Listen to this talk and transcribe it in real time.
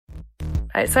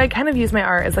So I kind of use my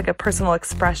art as like a personal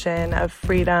expression of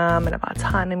freedom and of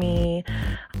autonomy.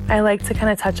 I like to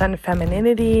kind of touch on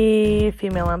femininity,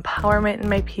 female empowerment in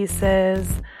my pieces.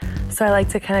 So I like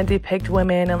to kind of depict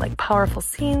women in like powerful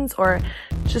scenes or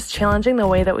just challenging the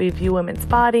way that we view women's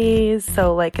bodies.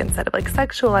 So like instead of like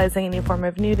sexualizing any form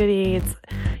of nudity,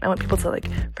 I want people to like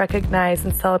recognize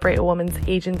and celebrate a woman's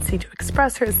agency to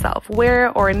express herself,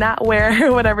 wear or not wear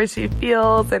whatever she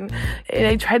feels. And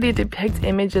I try to depict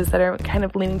images that are kind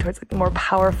of leaning towards like more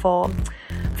powerful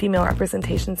female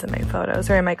representations in my photos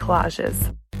or in my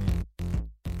collages.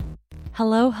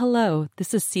 Hello.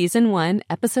 This is Season 1,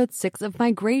 Episode 6 of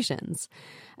Migrations.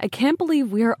 I can't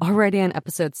believe we are already on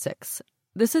Episode 6.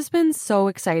 This has been so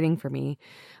exciting for me.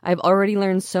 I've already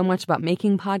learned so much about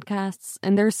making podcasts,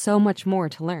 and there's so much more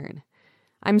to learn.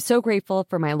 I'm so grateful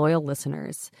for my loyal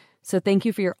listeners, so thank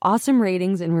you for your awesome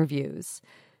ratings and reviews.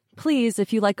 Please,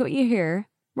 if you like what you hear,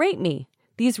 rate me.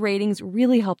 These ratings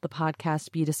really help the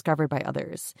podcast be discovered by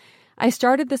others. I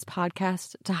started this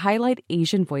podcast to highlight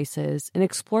Asian voices and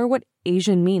explore what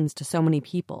Asian means to so many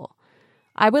people.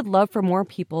 I would love for more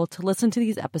people to listen to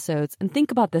these episodes and think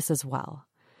about this as well.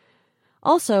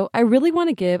 Also, I really want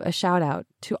to give a shout out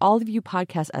to all of you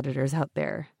podcast editors out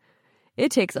there.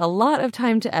 It takes a lot of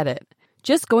time to edit.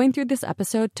 Just going through this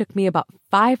episode took me about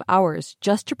 5 hours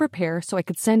just to prepare so I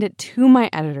could send it to my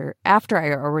editor after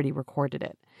I already recorded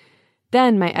it.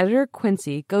 Then my editor,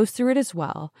 Quincy, goes through it as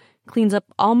well, cleans up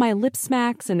all my lip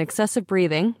smacks and excessive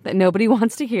breathing that nobody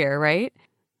wants to hear, right?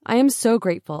 I am so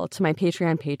grateful to my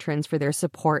Patreon patrons for their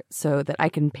support so that I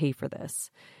can pay for this.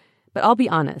 But I'll be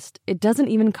honest, it doesn't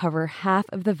even cover half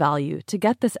of the value to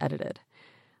get this edited.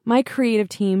 My creative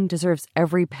team deserves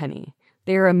every penny.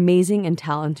 They are amazing and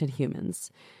talented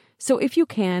humans. So if you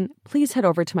can, please head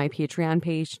over to my Patreon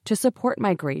page to support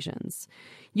Migrations.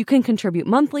 You can contribute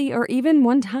monthly or even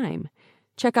one time.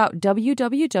 Check out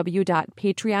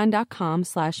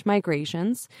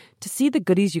www.patreon.com/migrations to see the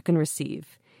goodies you can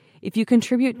receive. If you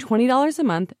contribute $20 a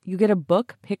month, you get a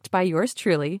book picked by yours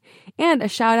truly and a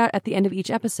shout out at the end of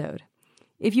each episode.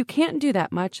 If you can't do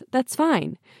that much, that's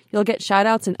fine. You'll get shout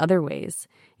outs in other ways,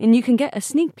 and you can get a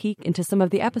sneak peek into some of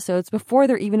the episodes before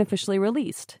they're even officially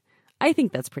released. I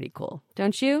think that's pretty cool,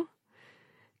 don't you?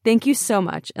 Thank you so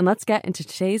much, and let's get into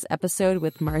today's episode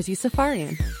with Marzieh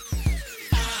Saffarian.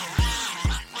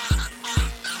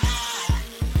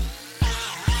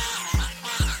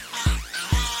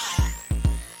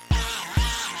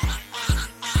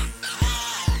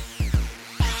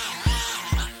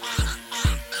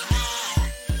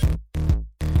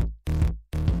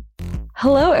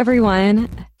 Hello, everyone.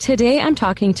 Today I'm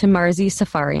talking to Marzieh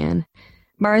Saffarian.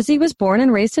 Marzieh was born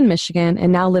and raised in Michigan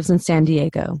and now lives in San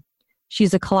Diego.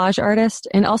 She's a collage artist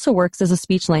and also works as a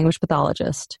speech-language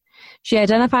pathologist. She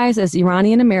identifies as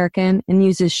Iranian American and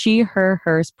uses she, her,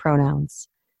 hers pronouns.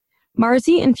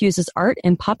 Marzieh infuses art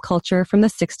and pop culture from the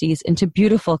 60s into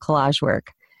beautiful collage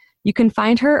work. You can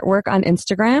find her work on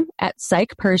Instagram at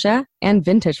Psych Persia and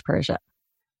Vintage Persia.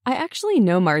 I actually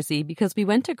know Marzieh because we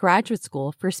went to graduate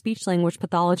school for speech-language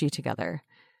pathology together.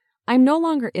 I'm no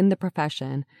longer in the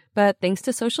profession, but thanks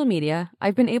to social media,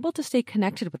 I've been able to stay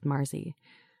connected with Marzieh.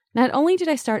 Not only did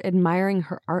I start admiring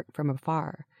her art from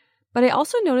afar, but I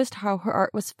also noticed how her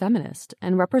art was feminist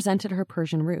and represented her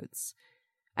Persian roots.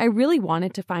 I really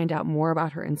wanted to find out more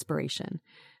about her inspiration,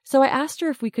 so I asked her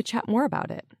if we could chat more about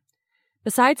it.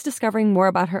 Besides discovering more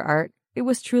about her art, it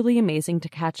was truly amazing to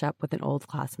catch up with an old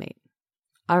classmate.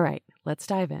 All right, let's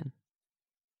dive in.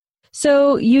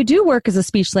 So you do work as a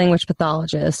speech-language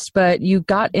pathologist, but you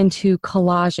got into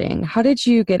collaging. How did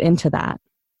you get into that?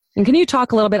 And can you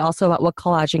talk a little bit also about what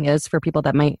collaging is for people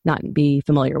that might not be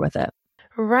familiar with it?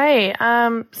 Right.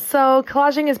 So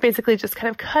collaging is basically just kind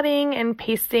of cutting and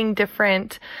pasting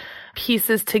different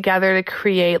pieces together to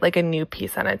create like a new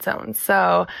piece on its own.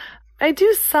 So I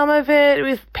do some of it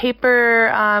with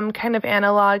paper, kind of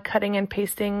analog cutting and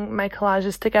pasting my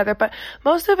collages together, but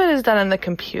most of it is done on the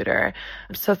computer.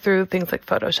 So through things like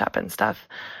Photoshop and stuff.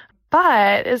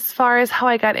 But as far as how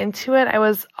I got into it, I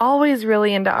was always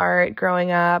really into art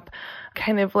growing up,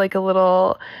 kind of like a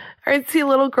little artsy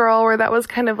little girl where that was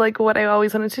kind of like what I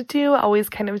always wanted to do, always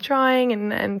kind of drawing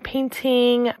and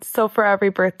painting. So for every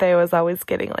birthday, I was always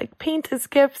getting like paint as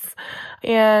gifts.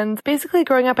 And basically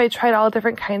growing up, I tried all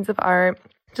different kinds of art,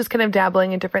 just kind of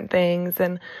dabbling in different things.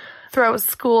 And throughout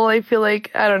school, I feel like,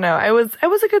 I don't know, I was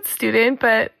a good student,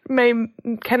 but my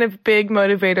kind of big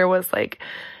motivator was like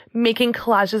making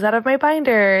collages out of my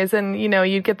binders. And,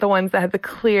 you'd get the ones that had the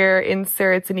clear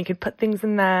inserts and you could put things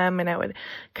in them. And I would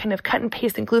kind of cut and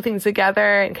paste and glue things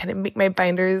together and kind of make my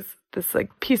binders this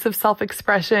like piece of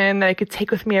self-expression that I could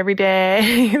take with me every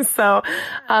day. So,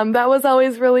 that was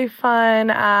always really fun.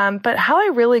 But how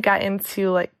I really got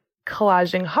into like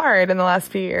collaging hard in the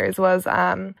last few years was,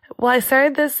 I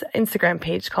started this Instagram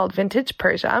page called Vintage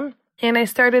Persia. And I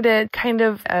started it kind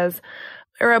of as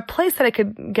a place that I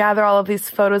could gather all of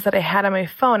these photos that I had on my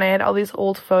phone. I had all these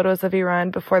old photos of Iran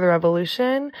before the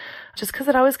revolution, just because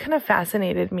it always kind of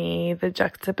fascinated me, the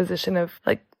juxtaposition of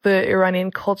like the Iranian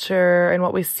culture and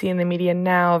what we see in the media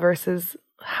now versus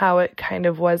how it kind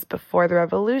of was before the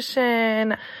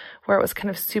revolution, where it was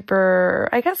kind of super,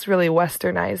 I guess, really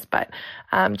westernized, but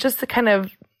just the kind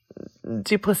of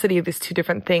duplicity of these two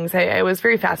different things. I was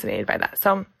very fascinated by that.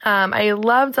 So I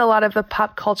loved a lot of the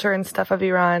pop culture and stuff of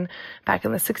Iran back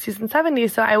in the 60s and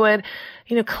 70s. So I would,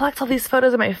 collect all these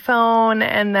photos on my phone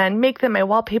and then make them my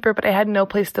wallpaper, but I had no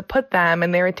place to put them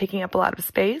and they were taking up a lot of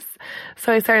space.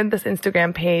 So I started this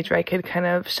Instagram page where I could kind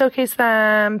of showcase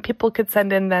them. People could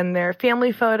send in then their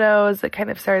family photos. It kind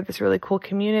of started this really cool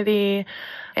community.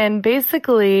 And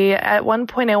basically, at one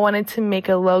point, I wanted to make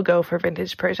a logo for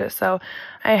Vintage Persia. So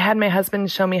I had my husband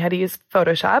show me how to use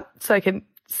Photoshop so I could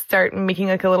start making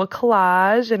like a little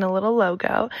collage and a little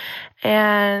logo.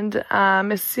 And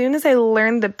as soon as I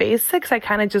learned the basics, I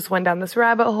kind of just went down this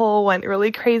rabbit hole, went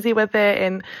really crazy with it.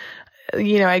 And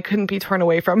I couldn't be torn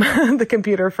away from the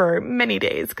computer for many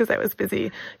days because I was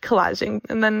busy collaging.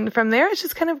 And then from there, it's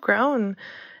just kind of grown.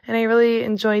 And I really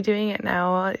enjoy doing it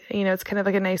now. It's kind of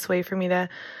like a nice way for me to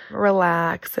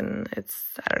relax. And I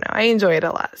don't know, I enjoy it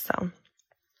a lot.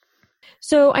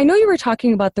 So I know you were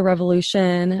talking about the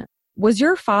revolution. Was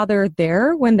your father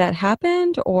there when that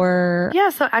happened or? Yeah,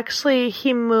 so actually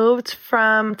he moved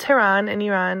from Tehran in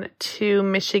Iran to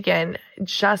Michigan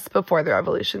just before the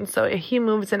revolution. So he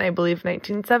moved in, I believe,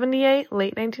 1978,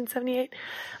 late 1978.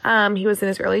 He was in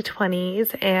his early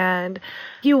 20s and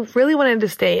he really wanted to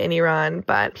stay in Iran,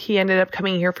 but he ended up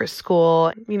coming here for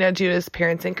school, due to his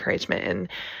parents' encouragement. And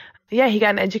yeah, he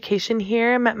got an education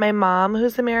here, met my mom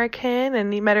who's American,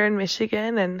 and he met her in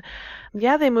Michigan. And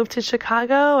yeah, they moved to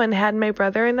Chicago and had my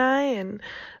brother and I.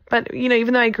 But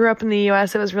even though I grew up in the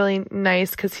U.S., it was really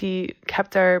nice because he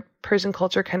kept our Persian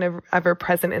culture kind of ever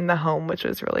present in the home, which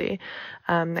was really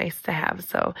nice to have.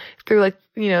 So through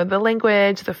the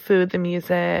language, the food, the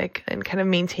music, and kind of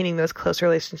maintaining those close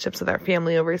relationships with our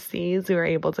family overseas, we were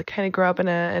able to kind of grow up in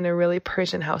a really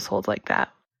Persian household like that.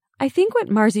 I think what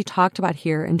Marzieh talked about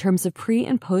here in terms of pre-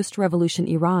 and post-revolution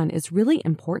Iran is really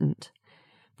important.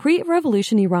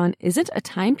 Pre-revolution Iran isn't a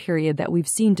time period that we've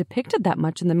seen depicted that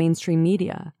much in the mainstream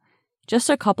media.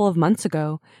 Just a couple of months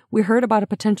ago, we heard about a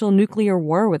potential nuclear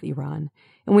war with Iran,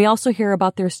 and we also hear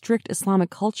about their strict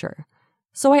Islamic culture.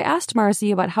 So I asked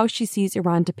Marzieh about how she sees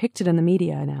Iran depicted in the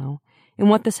media now, and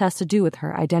what this has to do with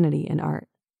her identity and art.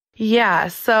 Yeah,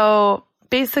 so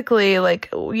basically,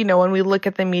 when we look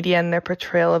at the media and their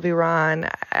portrayal of Iran,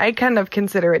 I kind of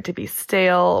consider it to be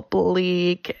stale,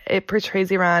 bleak. It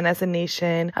portrays Iran as a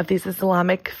nation of these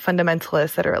Islamic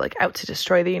fundamentalists that are out to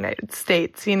destroy the United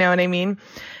States. You know what I mean?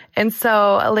 And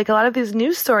so, a lot of these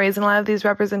news stories and a lot of these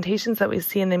representations that we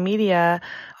see in the media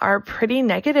are pretty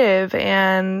negative,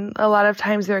 and a lot of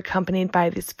times they're accompanied by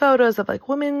these photos of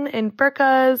women in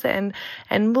burqas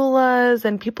and mullahs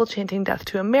and people chanting death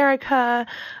to America.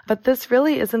 But this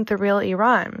really isn't the real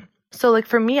Iran. So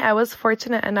for me, I was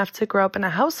fortunate enough to grow up in a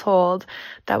household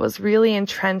that was really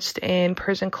entrenched in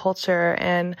Persian culture,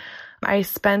 and I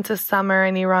spent a summer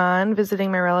in Iran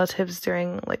visiting my relatives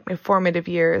during my formative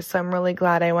years. So I'm really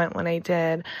glad I went when I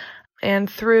did. And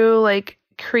through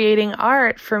creating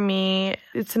art, for me,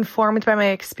 it's informed by my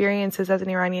experiences as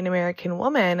an Iranian American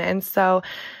woman. And so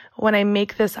when I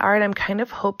make this art, I'm kind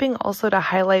of hoping also to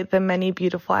highlight the many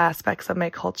beautiful aspects of my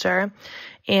culture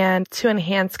and to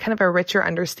enhance kind of a richer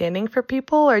understanding for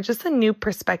people, or just a new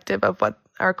perspective of what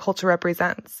our culture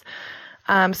represents.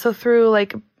 So through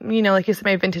like you said,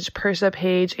 my Vintage Persia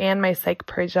page and my Psych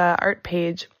Persia art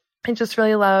page, I just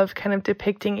really love kind of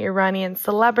depicting Iranian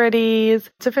celebrities,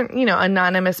 different,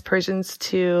 anonymous Persians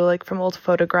too, from old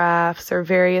photographs or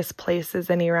various places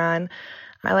in Iran.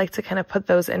 I like to kind of put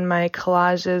those in my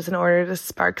collages in order to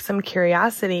spark some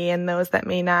curiosity in those that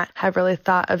may not have really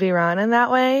thought of Iran in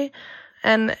that way.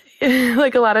 And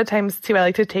a lot of times too, I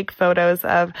like to take photos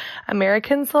of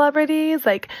American celebrities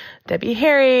like Debbie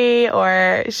Harry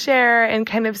or Cher and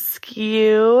kind of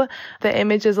skew the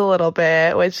images a little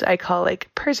bit, which I call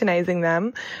Persianizing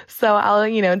them. So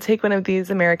I'll, take one of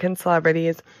these American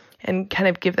celebrities and kind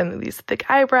of give them these thick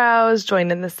eyebrows,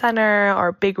 join in the center,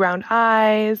 or big round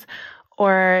eyes,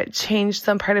 or change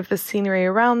some part of the scenery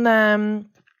around them,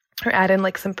 or add in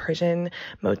like some Persian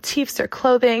motifs or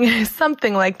clothing,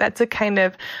 something like that to kind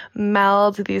of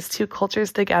meld these two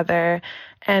cultures together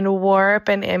and warp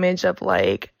an image of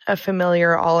like a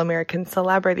familiar all-American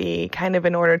celebrity kind of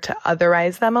in order to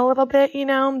otherize them a little bit, you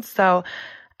know? So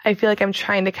I feel like I'm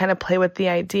trying to kind of play with the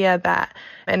idea that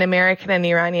an American and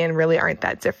Iranian really aren't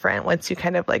that different once you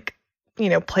kind of like, you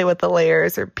know, play with the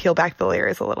layers or peel back the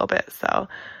layers a little bit. So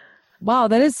wow,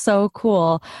 that is so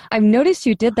cool. I've noticed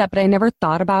you did that, but I never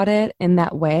thought about it in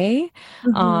that way.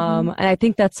 And I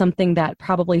think that's something that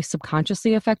probably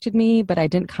subconsciously affected me, but I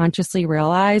didn't consciously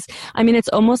realize. I mean, it's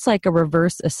almost like a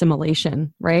reverse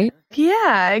assimilation, right?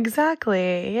 Yeah,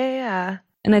 exactly. Yeah.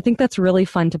 And I think that's really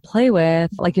fun to play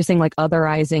with, like you're saying, like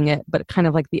otherizing it, but kind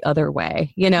of like the other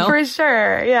way, you know? For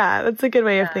sure. Yeah, that's a good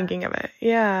way of thinking of it.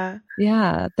 Yeah.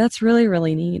 Yeah, that's really,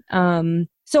 really neat.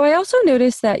 So I also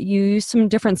noticed that you use some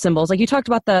different symbols. Like you talked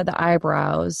about the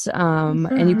eyebrows,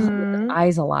 and you play with the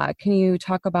eyes a lot. Can you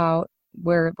talk about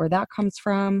where that comes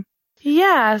from?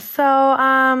 Yeah.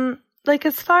 So, like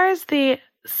as far as the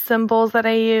symbols that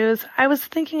I use, I was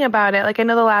thinking about it. Like I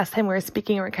know the last time we were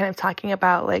speaking, we were kind of talking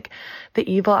about like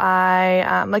the evil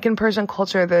eye. Like in Persian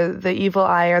culture, the evil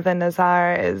eye or the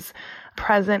nazar is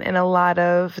present in a lot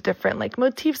of different like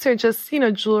motifs or just, you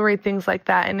know, jewelry, things like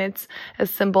that. And it's a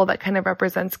symbol that kind of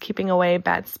represents keeping away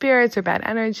bad spirits or bad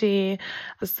energy.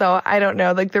 So I don't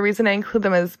know, like the reason I include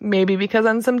them is maybe because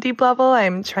on some deep level,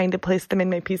 I'm trying to place them in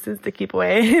my pieces to keep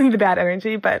away the bad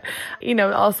energy. But, you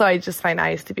know, also I just find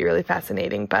eyes to be really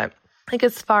fascinating. But like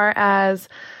as far as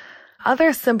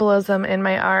other symbolism in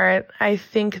my art, I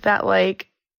think that like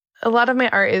a lot of my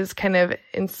art is kind of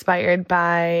inspired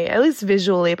by, at least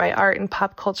visually, by art and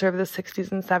pop culture of the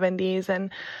 60s and 70s and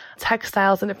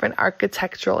textiles and different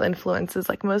architectural influences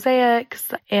like mosaics.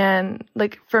 And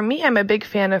like for me, I'm a big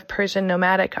fan of Persian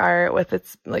nomadic art with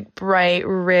its like bright,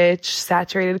 rich,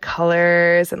 saturated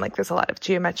colors and like there's a lot of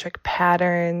geometric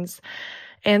patterns.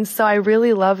 And so I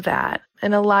really love that.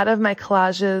 And a lot of my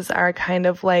collages are kind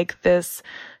of like this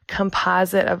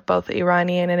composite of both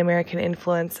Iranian and American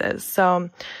influences.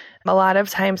 So a lot of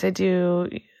times I do,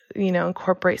 you know,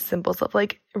 incorporate symbols of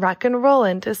like rock and roll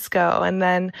and disco. And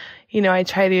then, you know, I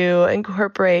try to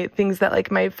incorporate things that like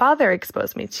my father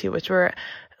exposed me to, which were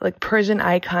like Persian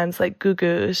icons like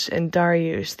Gugush and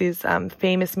Daryush, these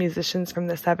famous musicians from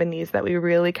the 70s that we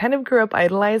really kind of grew up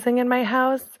idolizing in my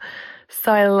house.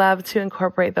 So I love to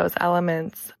incorporate those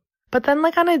elements. But then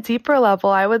like on a deeper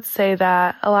level, I would say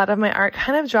that a lot of my art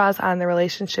kind of draws on the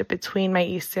relationship between my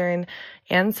Eastern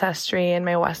ancestry and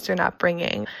my Western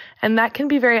upbringing. And that can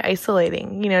be very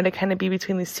isolating, you know, to kind of be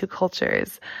between these two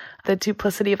cultures, the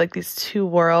duplicity of like these two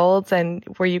worlds and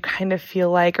where you kind of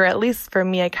feel like, or at least for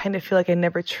me, I kind of feel like I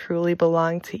never truly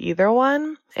belonged to either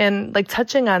one. And like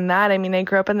touching on that, I mean, I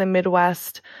grew up in the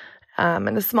Midwest,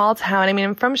 in a small town. I mean,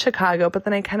 I'm from Chicago, but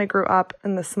then I kind of grew up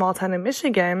in the small town in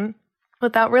Michigan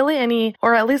without really any,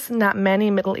 or at least not many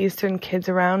Middle Eastern kids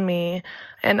around me.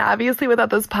 And obviously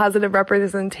without those positive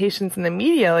representations in the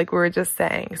media, like we were just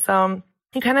saying. So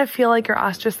you kind of feel like you're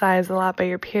ostracized a lot by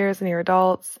your peers and your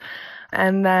adults.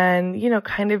 And then, you know,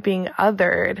 kind of being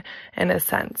othered in a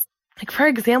sense. Like, for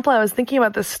example, I was thinking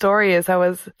about this story as I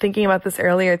was thinking about this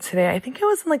earlier today. I think it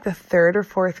was in like the 3rd or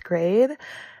 4th grade.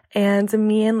 And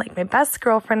me and like my best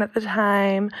girlfriend at the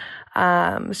time,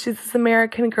 she's this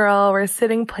American girl. We're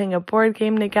sitting playing a board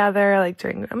game together, like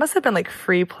during, it must have been like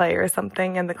free play or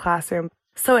something in the classroom.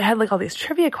 So it had like all these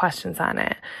trivia questions on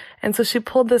it. And so she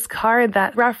pulled this card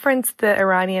that referenced the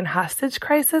Iranian hostage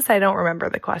crisis. I don't remember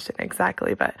the question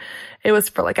exactly, but it was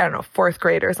for like, I don't know, 4th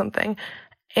grade or something.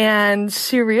 And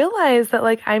she realized that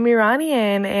like I'm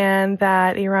Iranian and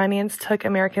that Iranians took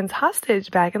Americans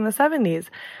hostage back in the 70s.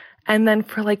 And then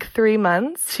for like 3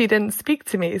 months, she didn't speak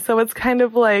to me. So it's kind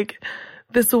of like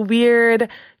this weird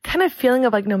kind of feeling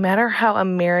of like no matter how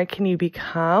American you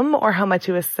become or how much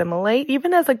you assimilate,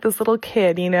 even as like this little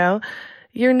kid, you know,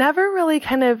 you're never really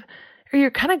kind of, or you're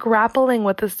kind of grappling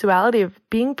with this duality of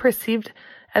being perceived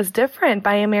as different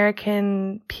by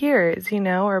American peers, you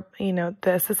know, or, you know,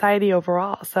 the society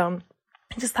overall. So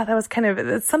I just thought that was kind of,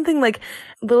 it's something like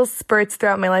little spurts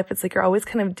throughout my life. It's like you're always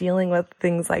kind of dealing with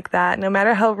things like that, no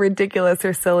matter how ridiculous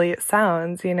or silly it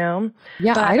sounds, you know?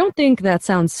 Yeah, I don't think that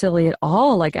sounds silly at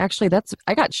all. Like, actually,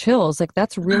 I got chills. Like,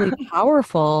 that's really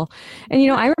powerful. And, you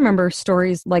know, I remember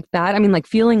stories like that. I mean, like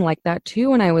feeling like that too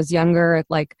when I was younger.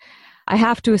 Like, I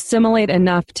have to assimilate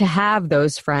enough to have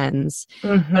those friends,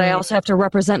 but I also have to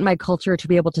represent my culture to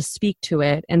be able to speak to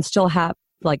it and still have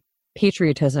like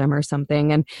patriotism or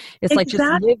something. And it's like just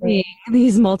Exactly. living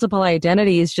these multiple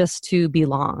identities just to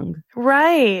belong.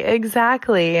 Right,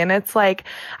 exactly. And it's like,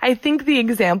 I think the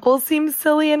example seems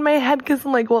silly in my head because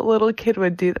I'm like, what little kid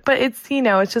would do that? But it's,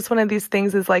 it's just one of these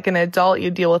things as like an adult, you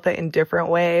deal with it in different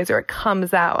ways, or it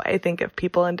comes out, I think, of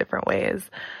people in different ways.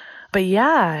 But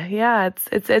yeah,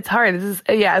 it's hard.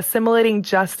 Assimilating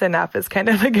just enough is kind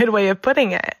of a good way of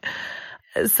putting it.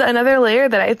 So another layer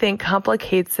that I think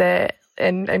complicates it,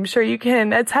 and I'm sure you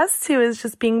can attest to, is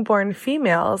just being born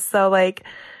female. So like,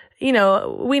 we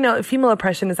know female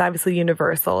oppression is obviously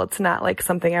universal. It's not like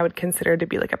something I would consider to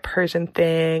be like a Persian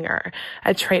thing or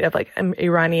a trait of like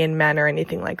Iranian men or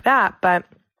anything like that. But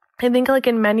I think like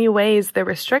in many ways, the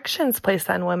restrictions placed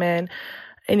on women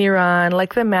in Iran,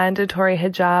 like the mandatory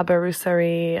hijab or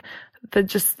rusari, the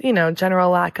just, general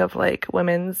lack of like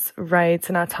women's rights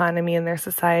and autonomy in their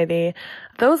society,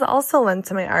 those also lend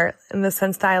to my art in the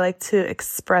sense that I like to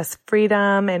express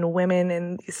freedom and women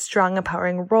in these strong,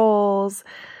 empowering roles.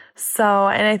 So,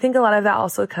 and I think a lot of that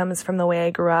also comes from the way I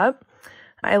grew up.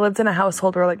 I lived in a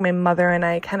household where like my mother and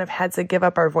I kind of had to give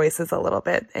up our voices a little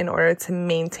bit in order to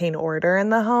maintain order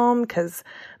in the home because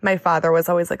my father was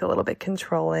always like a little bit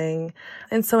controlling.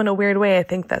 And so in a weird way, I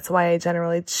think that's why I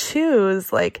generally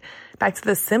choose, like, back to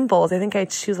the symbols, I think I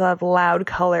choose a lot of loud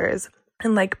colors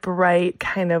and like bright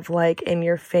kind of like in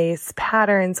your face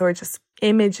patterns or just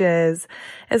images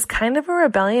as kind of a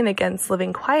rebellion against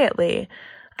living quietly.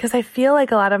 Because I feel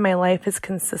like a lot of my life has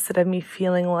consisted of me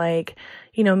feeling like,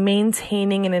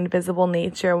 maintaining an invisible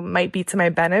nature might be to my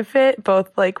benefit, both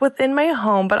like within my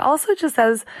home, but also just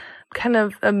as kind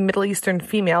of a Middle Eastern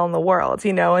female in the world.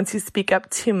 Once you speak up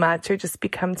too much or just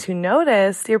become too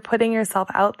noticed, you're putting yourself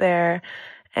out there.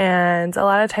 And a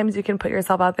lot of times you can put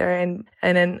yourself out there in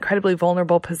an incredibly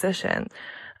vulnerable position.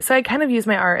 So I kind of use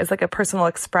my art as like a personal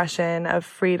expression of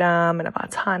freedom and of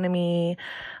autonomy.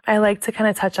 I like to kind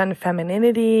of touch on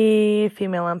femininity,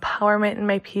 female empowerment in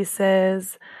my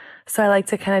pieces. So I like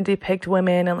to kind of depict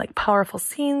women in like powerful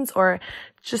scenes or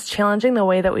just challenging the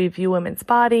way that we view women's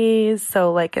bodies.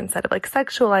 So like instead of like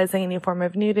sexualizing any form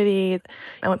of nudity,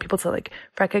 I want people to like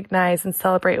recognize and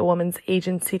celebrate a woman's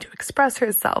agency to express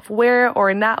herself, wear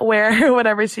or not wear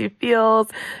whatever she feels.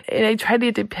 And I try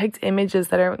to depict images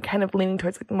that are kind of leaning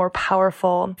towards like more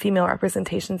powerful female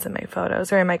representations in my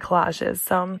photos or in my collages.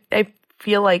 So I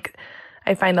feel like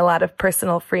I find a lot of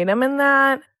personal freedom in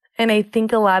that. And I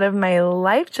think a lot of my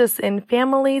life just in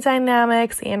family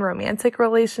dynamics and romantic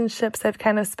relationships, I've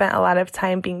kind of spent a lot of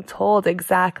time being told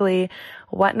exactly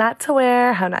what not to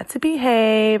wear, how not to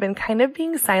behave, and kind of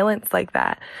being silenced like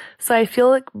that. So I feel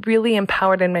like really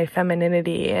empowered in my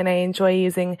femininity, and I enjoy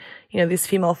using, these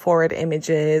female forward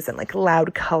images and like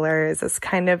loud colors as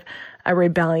kind of a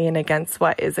rebellion against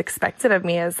what is expected of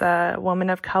me as a woman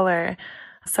of color.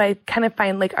 So I kind of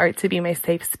find like art to be my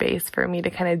safe space for me to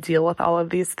kind of deal with all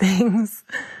of these things.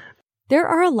 There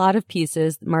are a lot of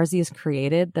pieces Marzieh has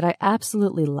created that I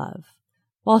absolutely love.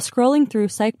 While scrolling through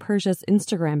Psych Persia's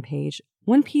Instagram page,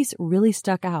 one piece really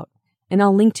stuck out, and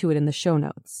I'll link to it in the show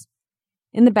notes.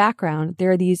 In the background,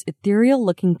 there are these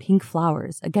ethereal-looking pink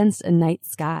flowers against a night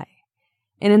sky.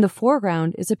 And in the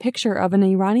foreground is a picture of an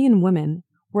Iranian woman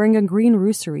wearing a green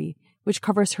rusari, which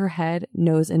covers her head,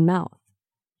 nose, and mouth.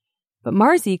 But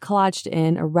Marzieh collaged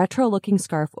in a retro-looking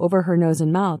scarf over her nose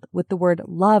and mouth with the word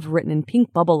love written in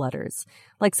pink bubble letters,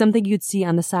 like something you'd see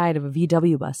on the side of a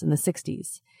VW bus in the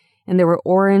 60s. And there were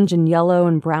orange and yellow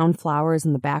and brown flowers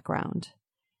in the background.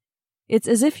 It's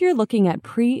as if you're looking at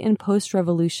pre- and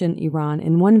post-revolution Iran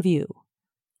in one view.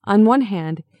 On one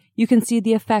hand, you can see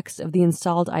the effects of the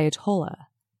installed Ayatollah,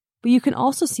 but you can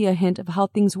also see a hint of how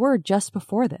things were just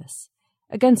before this,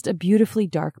 against a beautifully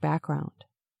dark background.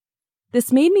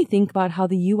 This made me think about how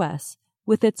the U.S.,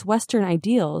 with its Western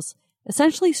ideals,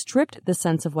 essentially stripped the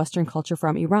sense of Western culture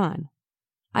from Iran.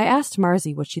 I asked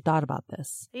Marzieh what she thought about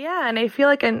this. Yeah, and I feel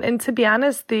like, and to be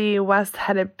honest, the West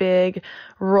had a big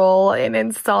role in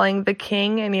installing the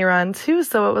king in Iran too.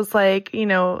 So it was like,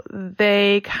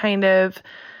 they kind of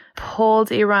pulled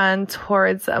Iran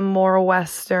towards a more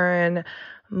Western,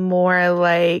 more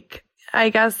like, I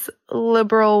guess,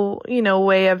 liberal,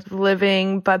 way of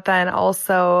living, but then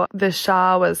also the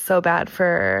Shah was so bad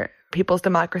for people's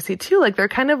democracy too. Like they're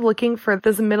kind of looking for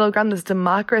this middle ground, this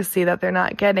democracy that they're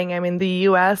not getting. I mean, the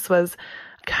U.S. was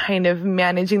kind of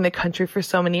managing the country for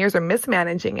so many years or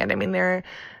mismanaging it. I mean, there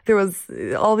was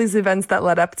all these events that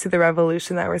led up to the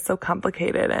revolution that were so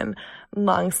complicated and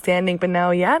long-standing. But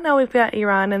now we've got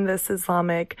Iran and this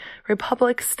Islamic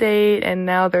Republic state, and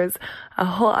now there's a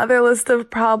whole other list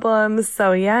of problems.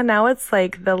 So now it's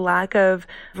like the lack of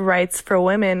rights for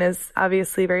women is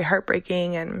obviously very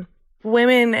heartbreaking, and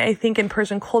women, I think in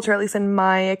Persian culture, at least in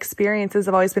my experiences,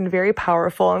 have always been very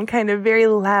powerful and kind of very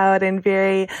loud and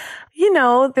very,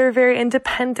 they're very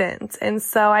independent. And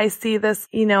so I see this,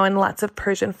 in lots of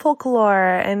Persian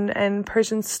folklore and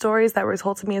Persian stories that were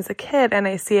told to me as a kid. And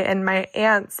I see it in my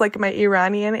aunts, like my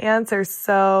Iranian aunts are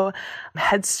so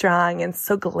headstrong and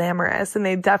so glamorous, and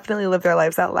they definitely live their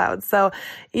lives out loud. So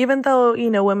even though,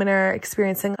 women are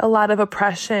experiencing a lot of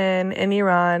oppression in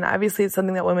Iran, obviously it's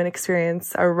something that women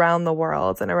experience around the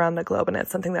world and around the globe. And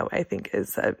it's something that I think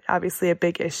is obviously a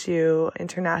big issue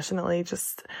internationally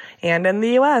and in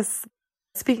the US.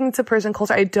 Speaking to Persian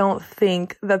culture, I don't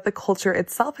think that the culture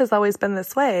itself has always been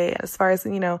this way. As far as,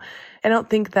 I don't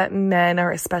think that men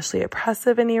are especially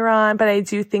oppressive in Iran, but I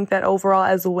do think that overall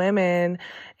as women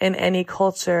in any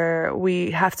culture,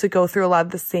 we have to go through a lot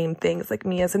of the same things. Like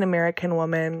me as an American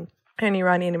woman, an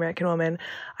Iranian American woman,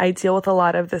 I deal with a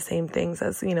lot of the same things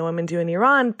as, women do in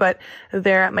Iran, but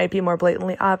there it might be more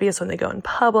blatantly obvious when they go in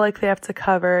public, they have to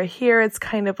cover. Here it's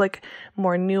kind of like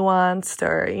more nuanced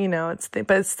or,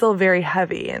 but it's still very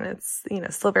heavy and it's,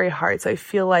 still very hard. So I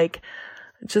feel like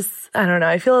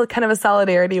I feel kind of a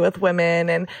solidarity with women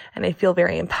and I feel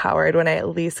very empowered when I at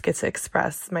least get to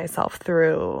express myself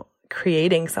through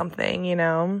creating something,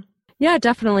 Yeah,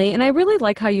 definitely. And I really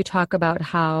like how you talk about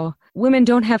how women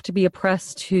don't have to be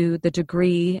oppressed to the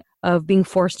degree of being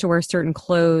forced to wear certain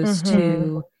clothes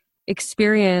to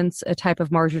experience a type of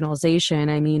marginalization.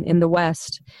 I mean, in the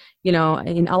West,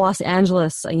 in Los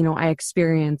Angeles, I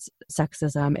experience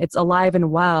sexism. It's alive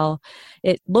and well.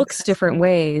 It looks different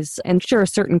ways. And sure,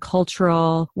 certain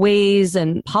cultural ways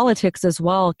and politics as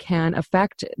well can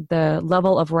affect the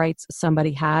level of rights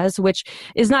somebody has, which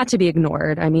is not to be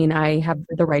ignored. I mean, I have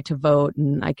the right to vote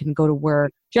and I can go to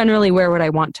work, generally wear what I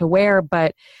want to wear,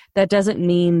 but that doesn't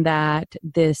mean that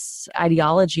this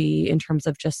ideology in terms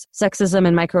of just sexism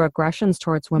and microaggressions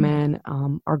towards women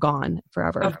are gone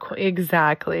forever. Of course,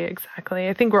 exactly.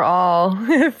 I think we're all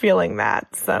feeling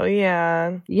that. So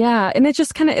yeah. Yeah. And it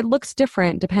just it looks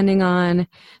different depending on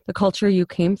the culture you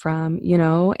came from,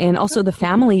 and also the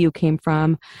family you came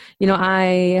from.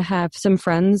 I have some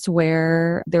friends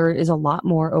where there is a lot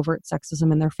more overt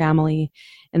sexism in their family.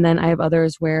 And then I have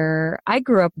others where I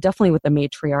grew up definitely with a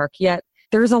matriarch, yet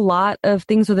there's a lot of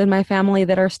things within my family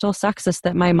that are still sexist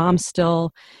that my mom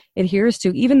still adheres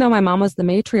to. Even though my mom was the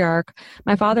matriarch,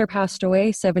 my father passed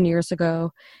away 7 years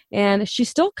ago, and she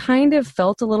still kind of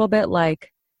felt a little bit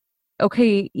like,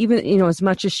 okay, even, as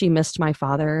much as she missed my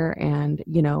father and,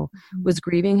 was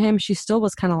grieving him, she still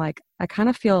was kind of like, I kind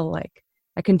of feel like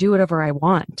I can do whatever I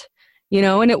want,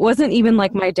 and it wasn't even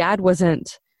like my dad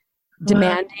wasn't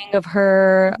demanding of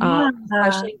her,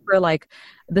 especially for like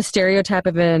the stereotype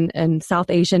of an South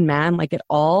Asian man, like at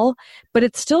all. But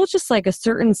it's still just like a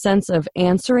certain sense of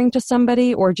answering to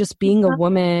somebody or just being a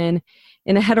woman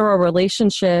in a hetero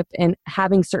relationship and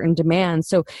having certain demands.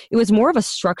 So it was more of a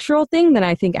structural thing than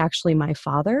I think actually my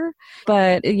father.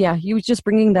 But yeah, you just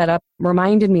bringing that up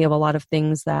reminded me of a lot of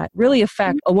things that really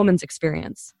affect a woman's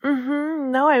experience.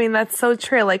 No, I mean, that's so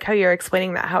true. Like how you're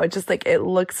explaining that, how it just like, it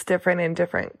looks different in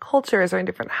different cultures or in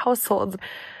different households.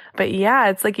 But yeah,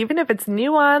 it's like, even if it's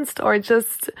nuanced or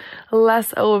just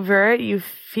less overt, you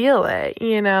feel it,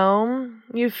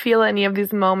 you feel it, and you have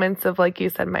these moments of, like you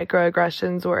said,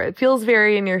 microaggressions where it feels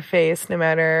very in your face, no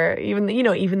matter,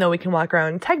 even though we can walk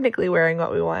around technically wearing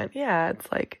what we want. Yeah.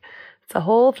 It's like, it's a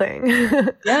whole thing.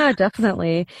 Yeah,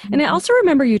 definitely. And I also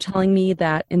remember you telling me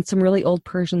that in some really old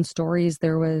Persian stories,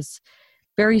 there was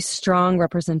very strong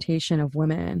representation of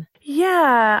women.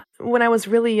 Yeah. When I was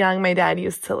really young, my dad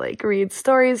used to like read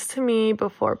stories to me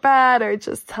before bed or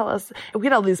just tell us, we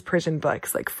had all these Persian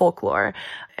books, like folklore.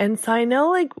 And so I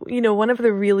know like, one of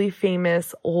the really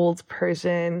famous old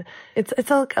Persian, it's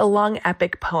like a long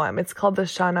epic poem. It's called the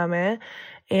Shahnameh.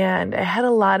 And it had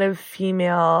a lot of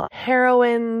female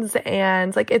heroines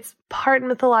and like it's part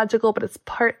mythological, but it's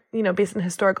part, based on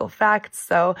historical facts.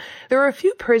 So there were a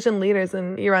few Persian leaders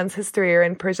in Iran's history or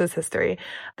in Persia's history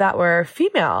that were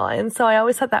female. And so I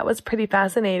always thought that was pretty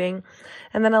fascinating.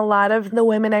 And then a lot of the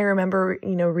women I remember,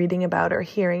 reading about or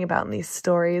hearing about in these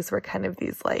stories were kind of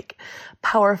these like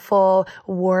powerful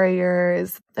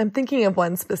warriors. I'm thinking of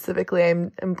one specifically.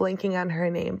 I'm blanking on her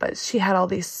name, but she had all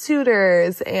these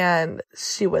suitors and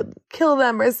she would kill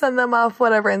them or send them off,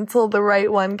 whatever, until the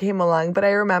right one came along. But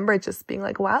I remember just being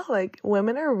like, wow, like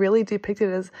women are really depicted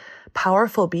as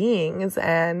powerful beings.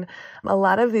 And a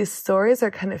lot of these stories are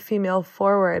kind of female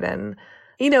forward. And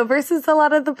versus a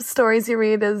lot of the stories you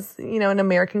read as, in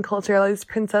American culture, all these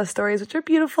princess stories, which are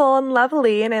beautiful and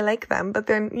lovely, and I like them. But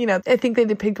then, I think they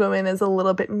depict women as a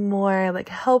little bit more like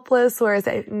helpless, whereas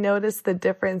I noticed the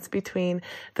difference between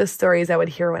the stories I would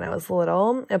hear when I was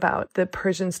little about the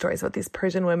Persian stories about these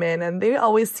Persian women, and they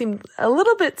always seemed a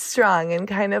little bit strong and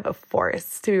kind of a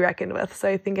force to be reckoned with. So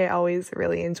I think I always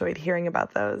really enjoyed hearing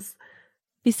about those.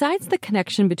 Besides the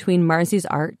connection between Marzieh's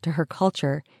art to her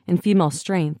culture and female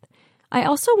strength, I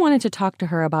also wanted to talk to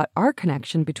her about our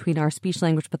connection between our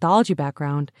speech-language pathology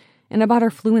background and about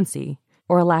our fluency,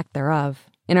 or a lack thereof,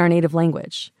 in our native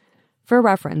language. For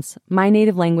reference, my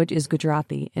native language is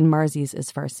Gujarati and Marzieh's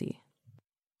is Farsi.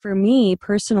 For me,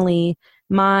 personally,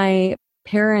 my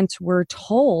parents were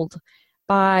told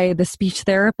by the speech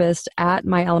therapist at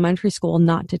my elementary school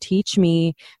not to teach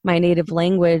me my native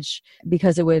language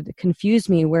because it would confuse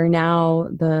me, where now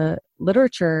the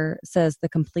literature says the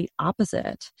complete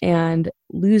opposite. And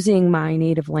losing my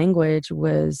native language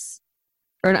or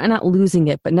not losing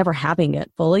it, but never having it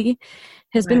fully,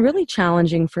 has been really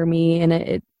challenging for me. And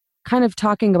it kind of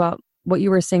talking about what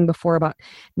you were saying before about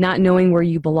not knowing where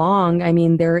you belong. I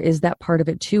mean, there is that part of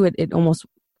it too. It almost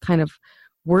kind of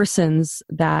worsens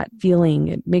that feeling.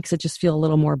 It makes it just feel a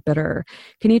little more bitter.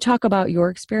 Can you talk about your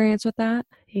experience with that?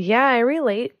 Yeah, I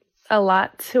relate a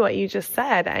lot to what you just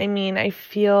said. I mean, I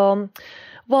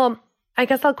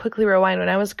guess I'll quickly rewind. When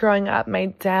I was growing up, my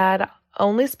dad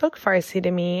only spoke Farsi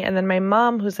to me, and then my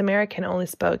mom, who's American, only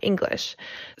spoke English.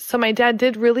 So my dad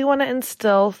did really want to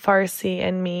instill Farsi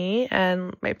in me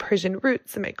and my Persian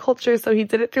roots and my culture, so he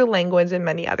did it through language and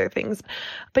many other things.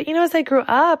 But as I grew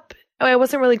up, I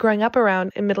wasn't really growing up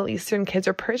around Middle Eastern kids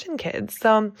or Persian kids.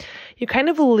 So you kind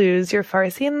of lose your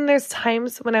Farsi. And there's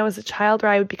times when I was a child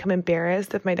where I would become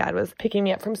embarrassed if my dad was picking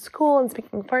me up from school and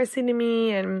speaking Farsi to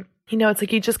me. And, it's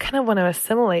like you just kind of want to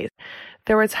assimilate.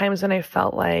 There were times when I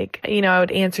felt like, I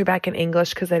would answer back in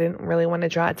English because I didn't really want to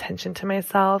draw attention to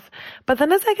myself. But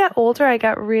then as I got older, I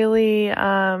got really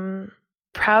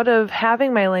proud of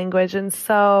having my language. And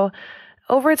so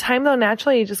over time, though,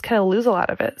 naturally, you just kind of lose a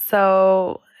lot of it.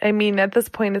 So I mean, at this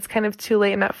point, it's kind of too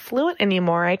late. I'm not fluent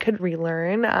anymore. I could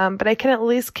relearn, but I can at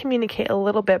least communicate a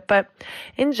little bit. But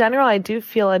in general, I do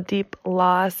feel a deep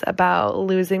loss about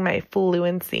losing my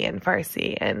fluency in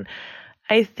Farsi. And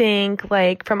I think,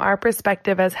 like, from our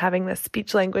perspective as having this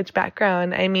speech language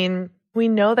background, I mean, we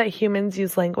know that humans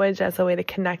use language as a way to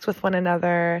connect with one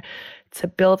another, to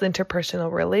build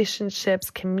interpersonal relationships,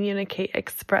 communicate,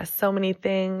 express so many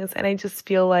things. And I just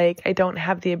feel like I don't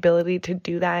have the ability to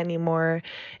do that anymore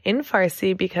in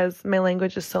Farsi because my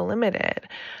language is so limited.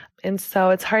 And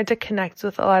so it's hard to connect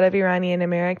with a lot of Iranian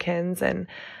Americans. And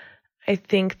I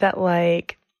think that,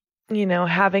 like,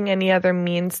 having any other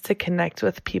means to connect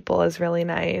with people is really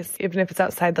nice. Even if it's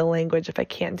outside the language, if I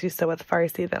can't do so with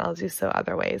Farsi, then I'll do so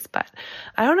other ways. But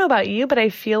I don't know about you, but I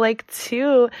feel like,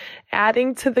 too,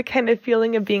 adding to the kind of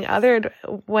feeling of being othered,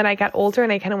 when I got older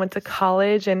and I kind of went to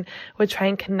college and would try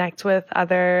and connect with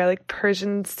other, like,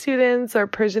 Persian students or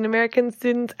Persian American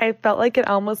students, I felt like it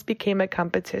almost became a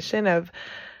competition of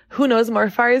who knows more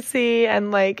Farsi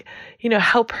and, like,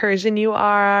 how Persian you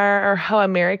are or how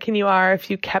American you are if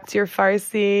you kept your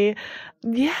Farsi.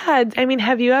 Yeah. I mean,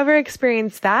 have you ever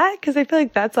experienced that? Because I feel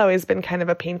like that's always been kind of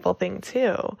a painful thing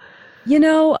too.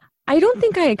 I don't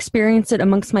think I experienced it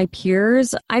amongst my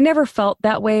peers. I never felt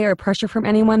that way or pressure from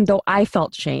anyone, though I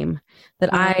felt shame that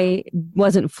I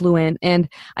wasn't fluent. And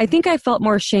I think I felt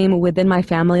more shame within my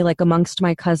family, like amongst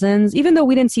my cousins, even though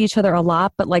we didn't see each other a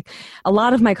lot, but like a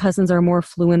lot of my cousins are more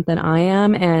fluent than I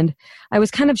am. And I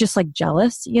was kind of just like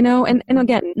jealous, and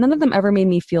again, none of them ever made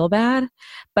me feel bad,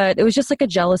 but it was just like a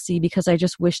jealousy because I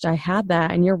just wished I had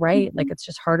that. And you're right. Like, it's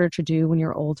just harder to do when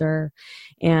you're older.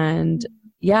 And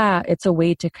yeah, it's a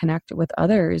way to connect with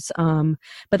others.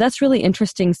 But that's really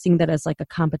interesting, seeing that as like a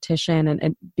competition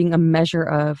and being a measure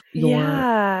of your...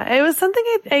 Yeah, it was something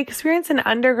I experienced in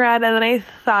undergrad, and then I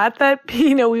thought that,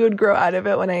 we would grow out of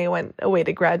it when I went away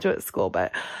to graduate school.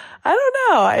 But I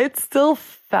don't know, it still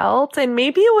felt, and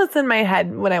maybe it was in my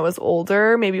head when I was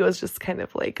older, maybe it was just kind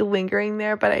of like lingering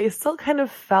there, but I still kind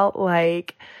of felt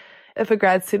like if a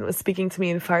grad student was speaking to me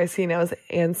in Farsi and I was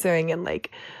answering in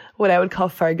like what I would call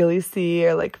Fargalisi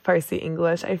or like Farsi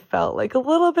English, I felt like a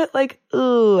little bit like,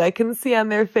 ooh, I can see on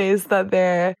their face that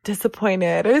they're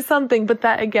disappointed or something. But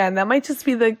that, again, that might just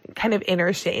be the kind of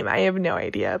inner shame. I have no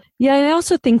idea. Yeah, and I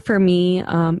also think for me,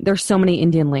 there's so many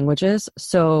Indian languages.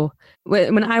 So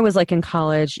when I was like in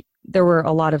college, there were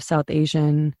a lot of South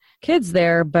Asian kids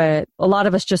there, but a lot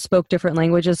of us just spoke different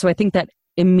languages. So I think that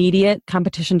immediate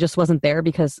competition just wasn't there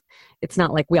because it's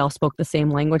not like we all spoke the same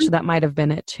language. So that might have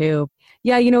been it too.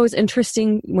 Yeah, it was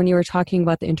interesting when you were talking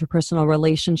about the interpersonal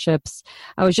relationships.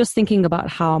 I was just thinking about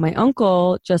how my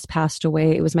uncle just passed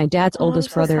away. It was my dad's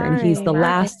oldest brother, and he's the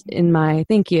last in my,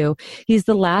 thank you. He's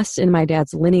the last in my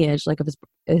dad's lineage, like of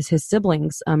his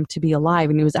siblings, to be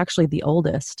alive. And he was actually the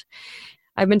oldest.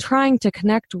 I've been trying to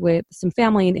connect with some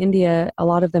family in India. A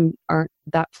lot of them aren't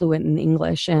that fluent in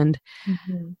English, and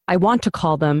I want to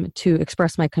call them to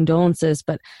express my condolences,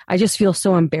 but I just feel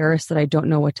so embarrassed that I don't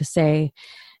know what to say.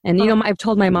 And, I've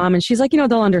told my mom, and she's like,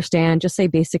 they'll understand. Just say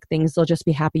basic things. They'll just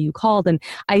be happy you called. And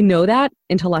I know that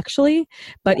intellectually,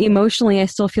 but emotionally, I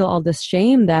still feel all this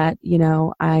shame that,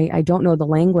 I don't know the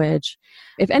language.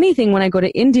 If anything, when I go to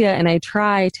India and I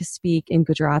try to speak in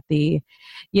Gujarati,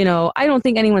 I don't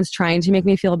think anyone's trying to make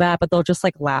me feel bad, but they'll just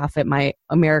like laugh at my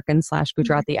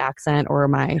American/Gujarati accent or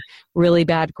my really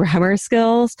bad grammar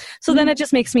skills. So then it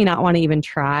just makes me not want to even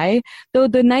try. Though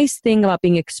the nice thing about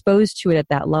being exposed to it at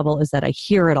that level is that I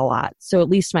hear it a lot. So at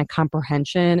least my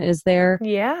comprehension is there.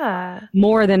 Yeah.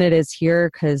 More than it is here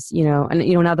because,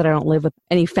 now that I don't live with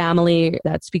any family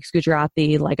that speaks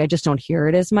Gujarati, like I just don't hear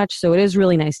it as much. So it is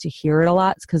really nice to hear it a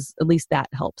lot because at least that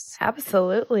helps.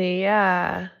 Absolutely.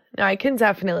 Yeah. No, I can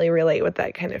definitely relate with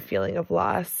that kind of feeling of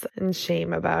loss and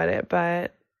shame about it,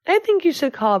 but I think you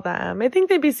should call them. I think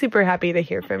they'd be super happy to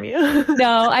hear from you.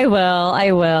 No, I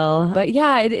will. But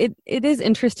yeah, it is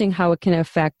interesting how it can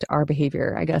affect our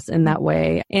behavior, I guess, in that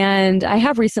way. And I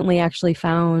have recently actually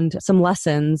found some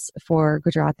lessons for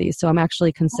Gujarati. So I'm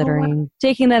actually considering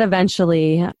taking that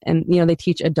eventually. And, they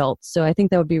teach adults. So I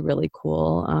think that would be really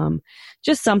cool.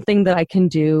 Just something that I can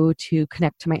do to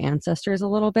connect to my ancestors a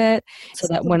little bit so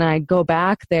that when I go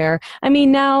back there,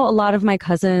 now a lot of my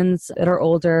cousins that are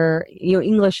older,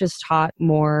 English is taught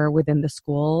more within the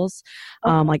schools.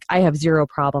 Like I have zero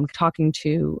problem talking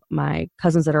to my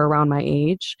cousins that are around my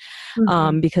age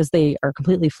because they are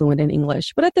completely fluent in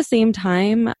English. But at the same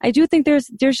time, I do think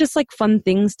there's just like fun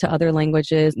things to other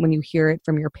languages. When you hear it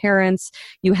from your parents,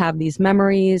 you have these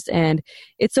memories, and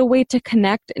it's a way to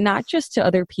connect not just to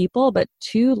other people, but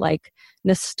to like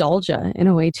nostalgia in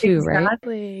a way too, right?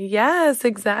 Exactly. Yes,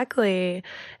 exactly.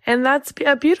 And that's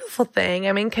a beautiful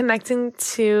thing. Connecting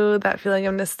to that feeling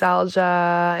of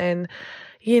nostalgia. And,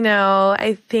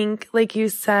 I think, like you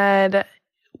said,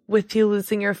 with you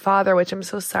losing your father, which I'm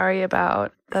so sorry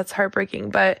about, that's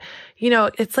heartbreaking. But,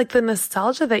 it's like the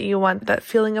nostalgia that you want, that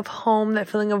feeling of home, that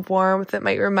feeling of warmth that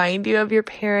might remind you of your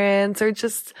parents or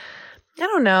just, I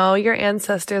don't know, your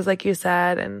ancestors, like you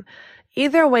said. And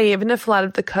either way, even if a lot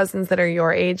of the cousins that are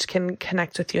your age can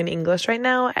connect with you in English right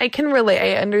now, I can relate.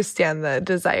 I understand the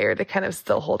desire to kind of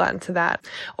still hold on to that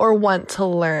or want to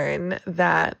learn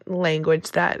that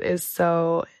language that is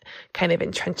so kind of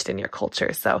entrenched in your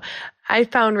culture. So I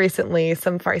found recently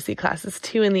some Farsi classes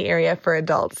too in the area for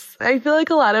adults. I feel like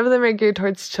a lot of them are geared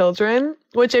towards children,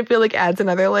 which I feel like adds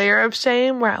another layer of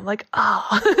shame where I'm like,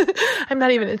 I'm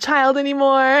not even a child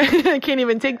anymore. I can't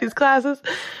even take these classes.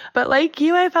 But like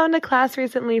you, I found a class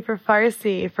recently for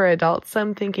Farsi for adults. So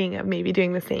I'm thinking of maybe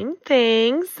doing the same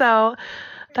thing. So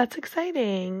that's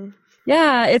exciting.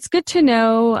 Yeah, it's good to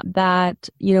know that,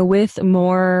 with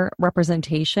more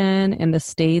representation in the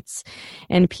States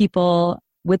and people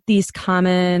with these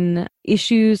common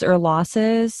issues or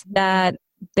losses, that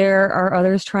there are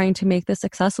others trying to make this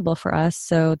accessible for us.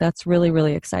 So that's really,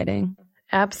 really exciting.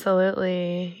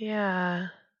 Absolutely. Yeah.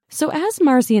 So as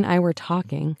Marzieh and I were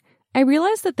talking, I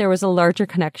realized that there was a larger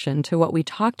connection to what we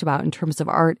talked about in terms of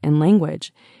art and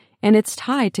language, and it's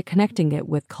tied to connecting it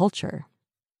with culture.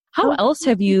 How else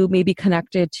have you maybe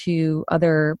connected to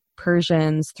other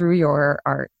Persians through your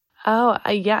art? Oh,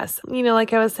 yes.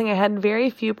 Like I was saying, I had very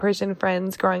few Persian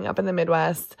friends growing up in the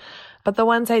Midwest, but the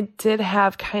ones I did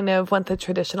have kind of went the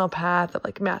traditional path of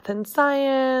like math and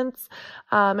science,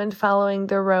 and following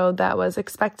the road that was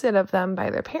expected of them by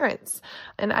their parents.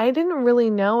 And I didn't really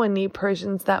know any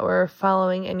Persians that were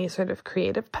following any sort of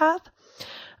creative path.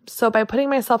 So by putting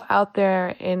myself out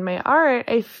there in my art,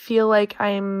 I feel like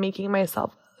I'm making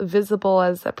myself visible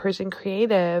as a Persian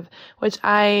creative, which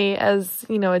I, as,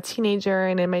 a teenager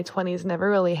and in my 20s never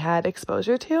really had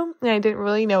exposure to. And I didn't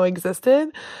really know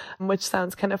existed, which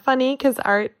sounds kind of funny because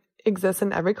art exists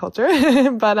in every culture.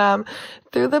 But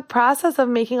through the process of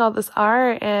making all this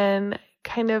art and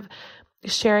kind of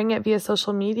sharing it via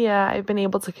social media, I've been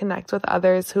able to connect with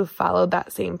others who followed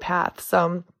that same path.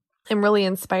 So I'm really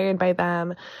inspired by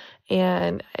them.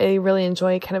 And I really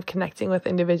enjoy kind of connecting with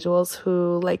individuals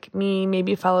who, like me,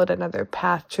 maybe followed another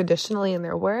path traditionally in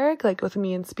their work, like with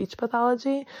me in speech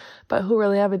pathology, but who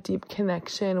really have a deep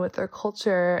connection with their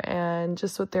culture and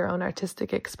just with their own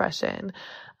artistic expression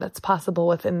that's possible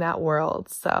within that world.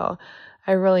 So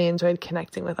I really enjoyed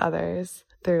connecting with others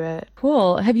through it.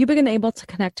 Cool. Have you been able to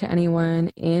connect to anyone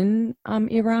in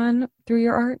Iran through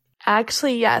your art?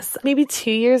 Actually, yes. Maybe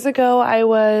 2 years ago, I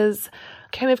was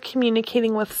kind of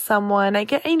communicating with someone. I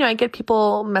get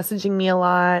people messaging me a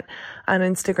lot on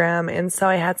Instagram. And so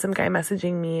I had some guy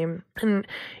messaging me and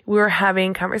we were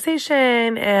having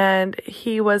conversation and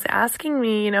he was asking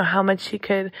me, how much he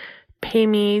could pay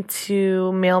me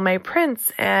to mail my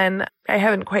prints. And I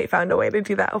haven't quite found a way to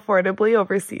do that affordably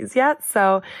overseas yet.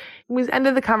 So we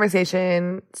ended the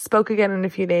conversation, spoke again in a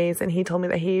few days, and he told me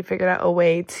that he figured out a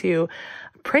way to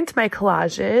print my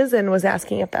collages and was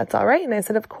asking if that's all right. And I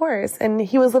said, of course. And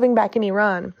he was living back in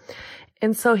Iran.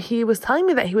 And so he was telling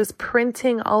me that he was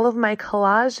printing all of my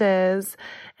collages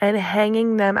and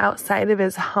hanging them outside of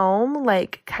his home,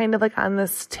 like kind of like on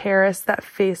this terrace that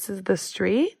faces the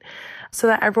street so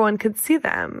that everyone could see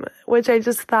them, which I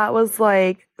just thought was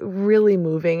like really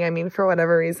moving. I mean, for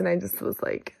whatever reason, I just was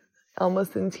like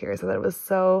almost in tears. I thought it was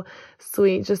so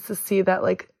sweet just to see that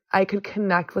like I could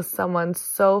connect with someone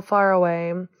so far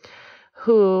away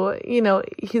who,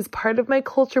 he's part of my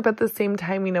culture, but at the same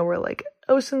time, we're like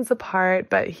oceans apart,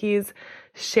 but he's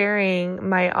sharing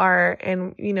my art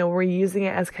and, we're using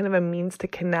it as kind of a means to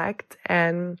connect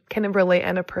and kind of relate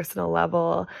on a personal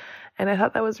level. And I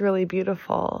thought that was really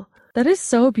beautiful. That is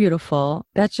so beautiful.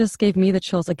 That just gave me the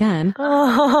chills again.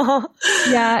 Oh.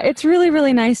 Yeah, it's really,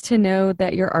 really nice to know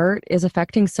that your art is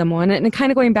affecting someone. And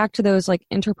kind of going back to those like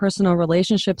interpersonal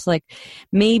relationships, like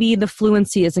maybe the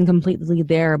fluency isn't completely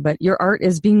there, but your art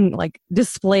is being like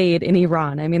displayed in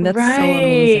Iran. I mean, that's so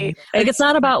amazing. Like it's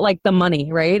not about like the money,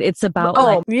 right? It's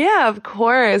about yeah, of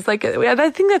course. Like I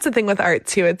think that's the thing with art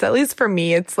too. It's at least for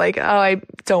me, it's like, I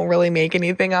don't really make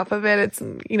anything off of it. It's,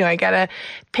 I gotta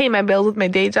pay my bills with my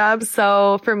day job.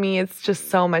 So for me, it's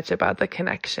just so much about the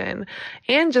connection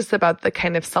and just about the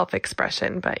kind of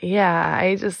self-expression. But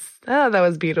yeah, that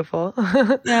was beautiful.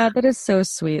 Yeah, that is so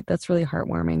sweet. That's really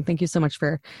heartwarming. Thank you so much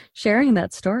for sharing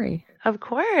that story. Of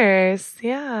course.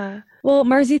 Yeah. Well,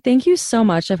 Marzieh, thank you so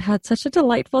much. I've had such a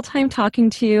delightful time talking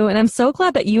to you, and I'm so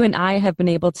glad that you and I have been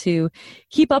able to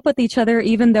keep up with each other,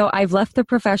 even though I've left the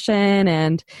profession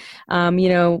and,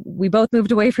 we both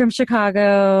moved away from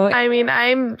Chicago. I mean,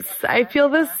 I feel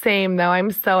the same, though. I'm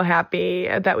so happy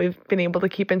that we've been able to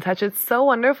keep in touch. It's so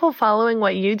wonderful following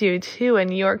what you do, too,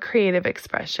 and your creative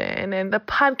expression and the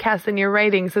podcast and your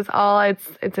writings.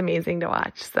 It's amazing to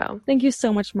watch. So thank you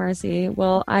so much, Marzieh.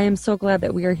 Well, I am so glad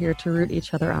that we are here to root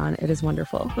each other on. It is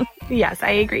wonderful. Yes,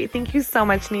 I agree. Thank you so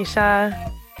much, Nisha.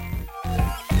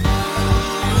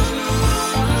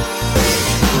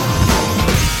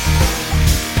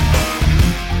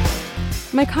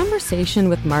 My conversation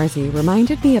with Marzieh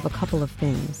reminded me of a couple of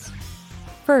things.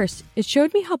 First, it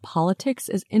showed me how politics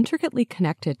is intricately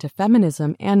connected to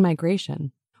feminism and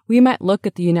migration. We might look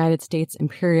at the United States'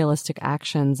 imperialistic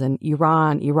actions in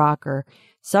Iran, Iraq, or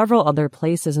several other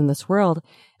places in this world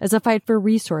as a fight for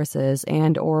resources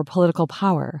and or political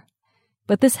power.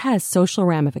 But this has social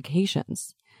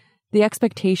ramifications. The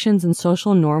expectations and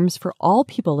social norms for all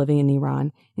people living in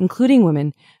Iran, including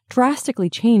women,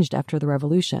 drastically changed after the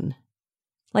revolution.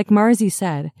 Like Marzieh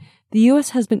said, the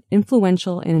U.S. has been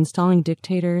influential in installing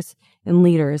dictators and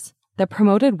leaders that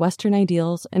promoted Western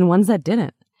ideals and ones that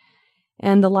didn't.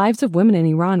 And the lives of women in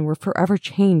Iran were forever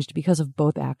changed because of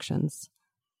both actions.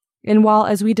 And while,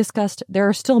 as we discussed, there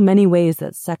are still many ways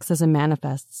that sexism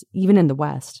manifests, even in the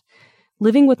West,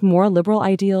 living with more liberal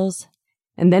ideals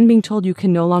and then being told you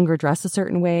can no longer dress a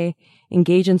certain way,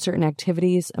 engage in certain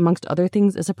activities, amongst other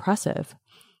things, is oppressive.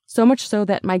 So much so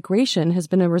that migration has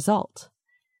been a result.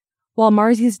 While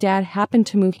Marzieh's dad happened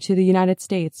to move to the United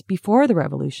States before the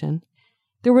revolution,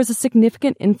 there was a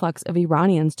significant influx of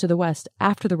Iranians to the West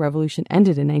after the revolution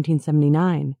ended in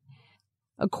 1979.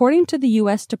 According to the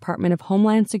U.S. Department of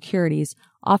Homeland Security's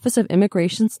Office of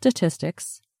Immigration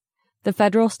Statistics, the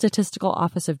Federal Statistical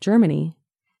Office of Germany,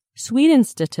 Sweden's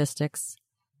Statistics,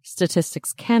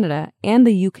 Statistics Canada, and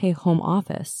the UK Home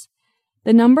Office,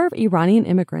 the number of Iranian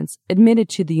immigrants admitted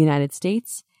to the United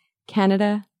States,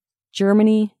 Canada,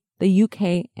 Germany, the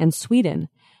UK, and Sweden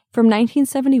from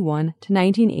 1971 to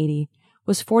 1980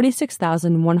 was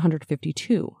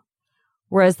 46,152,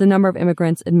 whereas the number of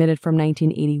immigrants admitted from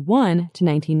 1981 to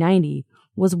 1990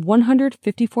 was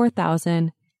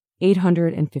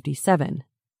 154,857,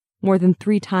 more than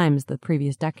 3 times the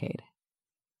previous decade.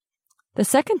 The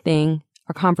second thing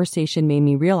our conversation made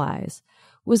me realize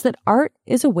was that art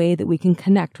is a way that we can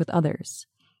connect with others.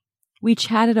 We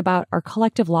chatted about our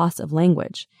collective loss of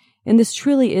language, and this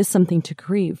truly is something to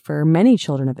grieve for many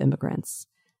children of immigrants.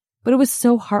 But it was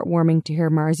so heartwarming to hear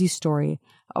Marzieh's story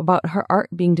about her art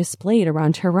being displayed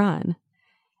around Tehran.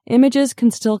 Images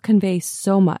can still convey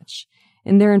so much,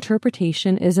 and their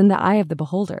interpretation is in the eye of the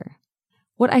beholder.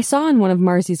 What I saw in one of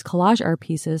Marzieh's collage art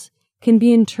pieces can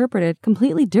be interpreted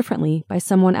completely differently by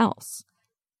someone else.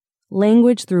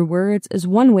 Language through words is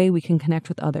one way we can connect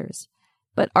with others,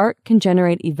 but art can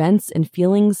generate events and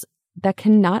feelings that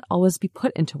cannot always be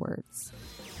put into words.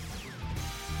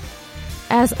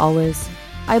 As always,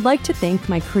 I'd like to thank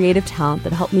my creative talent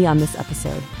that helped me on this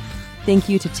episode. Thank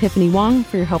you to Tiffany Wong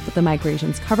for your help with the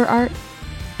Migrations cover art.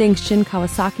 Thanks Shin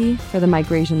Kawasaki for the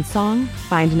Migrations song,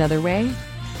 Find Another Way.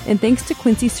 And thanks to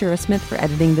Quincy Surasmith for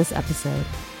editing this episode.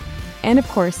 And of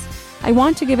course, I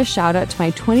want to give a shout out to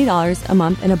my $20 a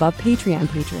month and above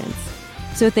Patreon patrons.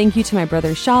 So thank you to my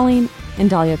brothers Charlene and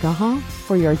Dahlia Gahan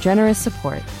for your generous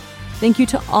support. Thank you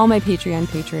to all my Patreon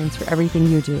patrons for everything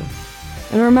you do.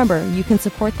 And remember, you can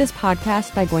support this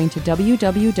podcast by going to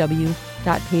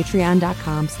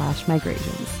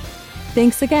www.patreon.com/migrations.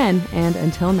 Thanks again, and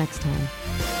until next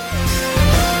time.